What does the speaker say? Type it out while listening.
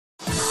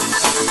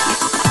வணக்கம்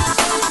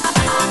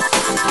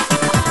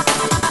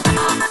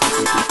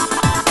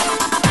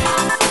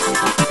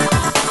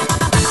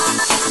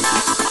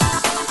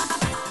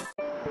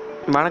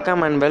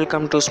and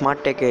welcome to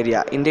smart tech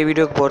area. இந்த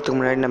வீடியோக்கு போகிறதுக்கு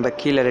முன்னாடி நம்ம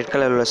கீழே ரெட்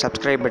கலரில் உள்ள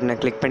சப்ஸ்கிரைப் பட்டனை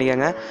கிளிக்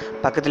பண்ணிக்கோங்க.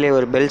 பக்கத்துலேயே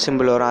ஒரு பெல்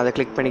சிம்பிள் வரும், அதை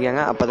கிளிக்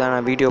பண்ணிக்கோங்க. அப்போ தான்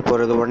நான் வீடியோ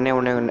போடுறது உடனே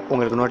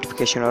உங்களுக்கு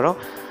நோட்டிஃபிகேஷன் வரும்.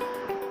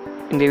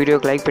 இந்த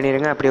வீடியோக்கு லைக்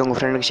பண்ணிடுங்க, அப்படியே உங்கள்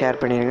ஃப்ரெண்டுக்கு ஷேர்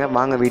பண்ணிடுங்க.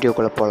 வாங்க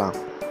வீடியோக்குள்ளே போகலாம்.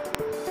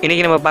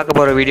 இன்றைக்கி நம்ம பார்க்க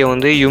போகிற வீடியோ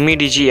வந்து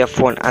UNIDIGI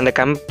F1 அந்த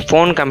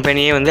ஃபோன்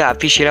கம்பெனியே வந்து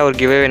அஃபிஷியலாக ஒரு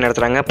கிவ்அவே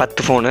நடத்துகிறாங்க.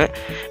 10 ஃபோனு.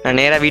 நான்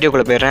நேராக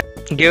வீடியோக்குள்ளே போயிடுறேன்.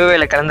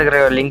 கிவ்அவேல கலந்துக்கிற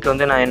லிங்க்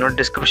வந்து நான் என்னோட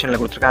டிஸ்கிரிப்ஷனில்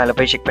கொடுத்துருக்கேன். அதில்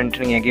போய் செக்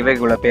பண்ணிட்டு நீங்கள்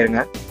கிவ்அவேக்குள்ளே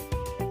போயிருங்க.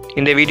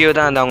 இந்த வீடியோ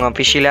தான் அந்த அவங்க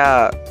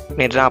அஃபிஷியலாக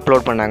நேற்று தான்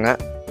அப்லோட் பண்ணாங்க.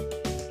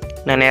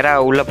 நான்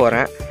நேராக உள்ளே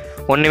போகிறேன்.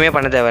 ஒன்றுமே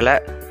பண்ண தேவையில்ல.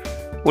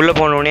 உள்ளே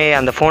போனோடனே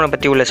அந்த ஃபோனை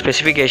பற்றி உள்ள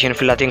ஸ்பெசிஃபிகேஷன்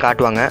எல்லாத்தையும்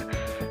காட்டுவாங்க.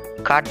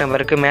 காட்டின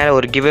பிறகு மேலே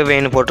ஒரு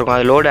கிவ்அவேன்னு போட்டிருக்கோம்.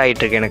 அது லோடு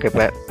ஆகிட்டுருக்கு எனக்கு.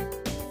 இப்போ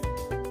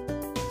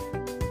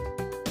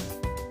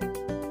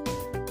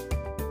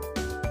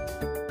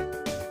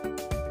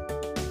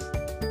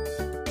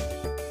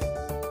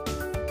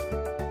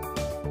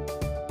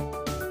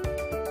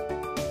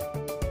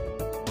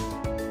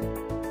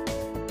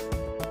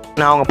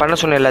நான் அவங்க பண்ண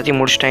சொன்ன எல்லாத்தையும்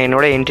முடிச்சிட்டேன்.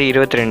 என்னோடய என்ட்ரி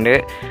 22.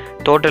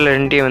 டோட்டல்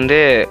என்ட்ரி வந்து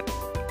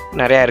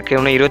நிறையா இருக்குது.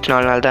 இன்னும்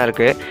 24 நாள் தான்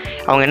இருக்குது.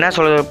 அவங்க என்ன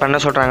பண்ண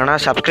சொல்கிறாங்கன்னா,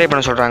 சப்ஸ்கிரைப்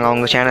பண்ண சொல்கிறாங்க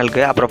அவங்க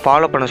சேனலுக்கு. அப்புறம்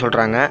ஃபாலோ பண்ண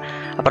சொல்கிறாங்க.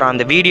 அப்புறம்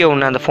அந்த வீடியோ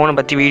ஒன்று, அந்த ஃபோனை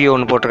பற்றி வீடியோ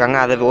ஒன்று போட்டிருக்காங்க,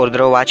 அதை ஒரு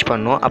தடவை வாட்ச்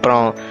பண்ணணும்.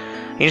 அப்புறம்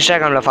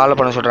இன்ஸ்டாகிராமில் ஃபாலோ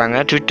பண்ண சொல்கிறாங்க,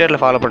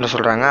 ட்விட்டரில் ஃபாலோ பண்ண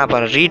சொல்கிறாங்க,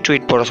 அப்புறம்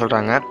ரீட்வீட் போட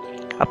சொல்கிறாங்க.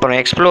 அப்புறம்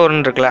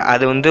எக்ஸ்ப்ளோர்னு இருக்குல்ல,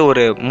 அது வந்து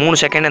ஒரு 3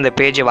 செகண்ட் அந்த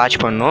பேஜை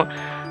வாட்ச் பண்ணணும்.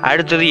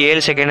 அடுத்தது 7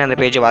 செகண்ட் அந்த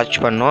பேஜை வாட்ச்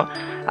பண்ணணும்.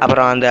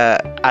 அப்புறம்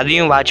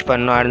அதையும் வாட்ச்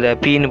பண்ணணும். அந்த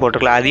பீன்னு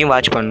போட்டிருக்கலாம், அதையும்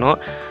வாட்ச் பண்ணணும்.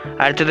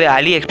 அடுத்தது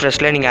அலி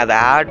எக்ஸ்பிரஸில் நீங்கள் அதை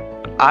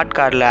ஆட்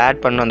கார்டில்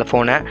ஆட் பண்ணணும் அந்த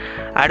ஃபோனை.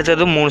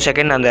 அடுத்தது 3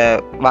 செகண்ட் அந்த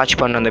வாட்ச்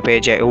பண்ணணும் அந்த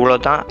பேஜை. இவ்வளோ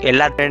தான்.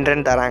 எல்லா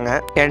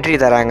என்ட்ரி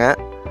தராங்க.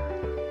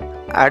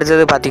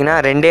 அடுத்தது பார்த்திங்கன்னா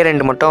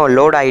 2 மட்டும்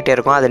லோட் ஆகிட்டே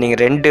இருக்கும். அதை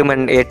நீங்கள்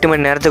 8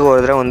 மணி நேரத்துக்கு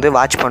ஒரு தடவை வந்து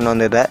வாட்ச் பண்ணணும்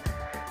அந்த இதை.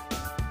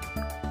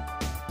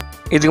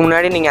 இதுக்கு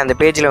முன்னாடி நீங்கள் அந்த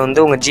பேஜில் வந்து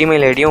உங்கள்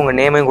ஜிமெயில் ஐடியும் உங்கள்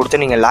நேமையும் கொடுத்து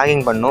நீங்கள்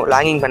லாகின் பண்ணணும்.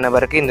 லாகின் பண்ண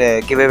பிறகு இந்த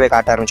கிவ்அவே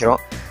காட்ட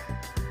ஆரம்பிச்சிடும்.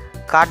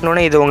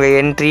 காட்டினோன்னே இது உங்கள்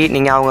என்ட்ரி.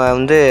 நீங்கள் அவங்க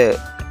வந்து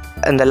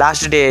இந்த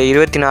லாஸ்ட் டே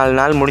 24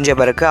 நாள் முடிஞ்ச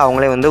பிறகு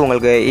அவங்களே வந்து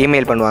உங்களுக்கு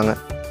இமெயில் பண்ணுவாங்க.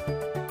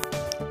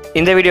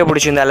 இந்த வீடியோ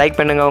பிடிச்சிருந்தா லைக்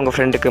பண்ணுங்கள், உங்கள்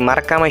ஃப்ரெண்டுக்கு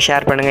மறக்காமல்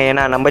ஷேர் பண்ணுங்கள்.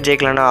 ஏன்னா நம்ம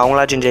ஜெயிக்கலன்னா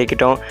அவங்களாச்சும்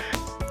ஜெயிக்கிட்டோம்.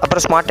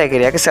 அப்புறம் ஸ்மார்ட் டெக்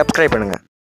ஏரியாவுக்கு சப்ஸ்கிரைப் பண்ணுங்கள்.